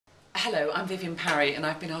Hello, I'm Vivian Parry and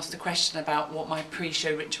I've been asked a question about what my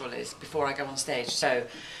pre-show ritual is before I go on stage. So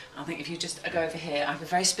I think if you just go over here, I have a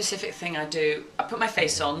very specific thing I do. I put my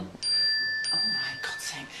face on. Oh my God's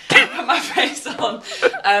sake. I put my face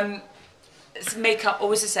on. It's makeup,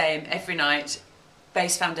 always the same, every night.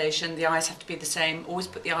 Base foundation, the eyes have to be the same. Always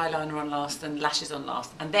put the eyeliner on last and lashes on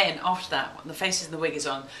last. And then after that, when the face and the wig is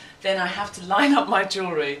on, then I have to line up my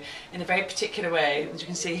jewellery in a very particular way. As you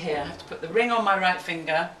can see here, I have to put the ring on my right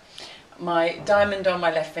finger, my diamond on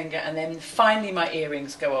my left finger, and then finally my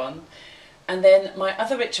earrings go on. And then my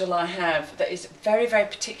other ritual I have that is very, very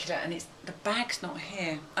particular, and it's the bag's not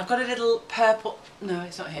here. I've got a little purple, no,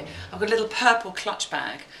 it's not here. I've got a little purple clutch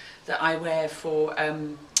bag that I wear for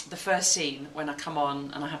the first scene when I come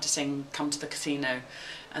on and I have to sing Come to the Casino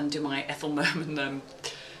and do my Ethel Merman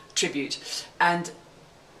tribute. And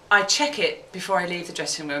I check it before I leave the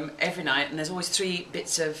dressing room every night, and there's always 3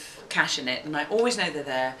 bits of cash in it, and I always know they're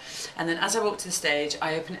there. And then as I walk to the stage,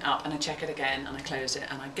 I open it up and I check it again and I close it,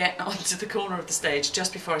 and I get onto the corner of the stage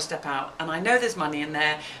just before I step out, and I know there's money in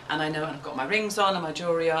there, and I know I've got my rings on and my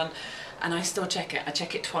jewellery on, and I still check it. I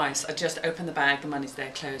check it twice. I just open the bag, the money's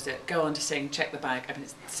there, close it, go on to sing, check the bag, open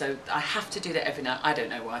it. So I have to do that every night. I don't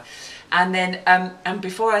know why. And then and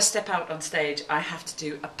before I step out on stage, I have to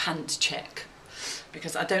do a pant check,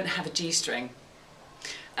 because I don't have a G-string,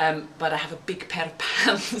 but I have a big pair of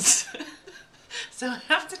pants. So I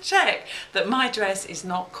have to check that my dress is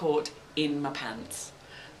not caught in my pants.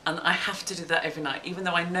 And I have to do that every night. Even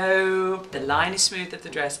though I know the line is smooth of the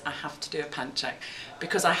dress, I have to do a pant check.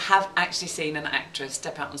 Because I have actually seen an actress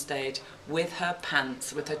step out on stage with her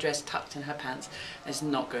pants, with her dress tucked in her pants. It's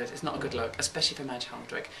not good. It's not a good look, especially for Madge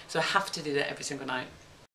Hardwick. So I have to do that every single night.